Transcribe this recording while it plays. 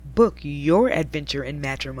Book your adventure in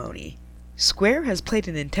matrimony. Square has played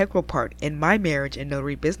an integral part in my marriage and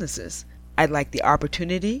notary businesses. I'd like the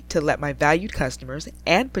opportunity to let my valued customers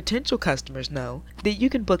and potential customers know that you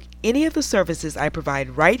can book any of the services I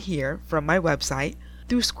provide right here from my website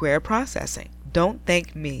through Square Processing. Don't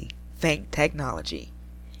thank me, thank technology.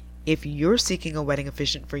 If you're seeking a wedding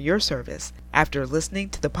officiant for your service, after listening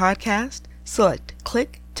to the podcast, select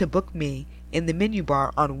Click to Book Me in the menu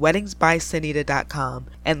bar on weddingsbysonita.com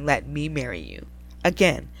and let me marry you.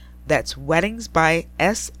 Again, that's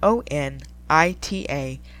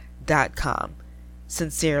weddingsbysonita.com.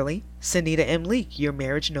 Sincerely, Sonita M. Leek, your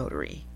marriage notary.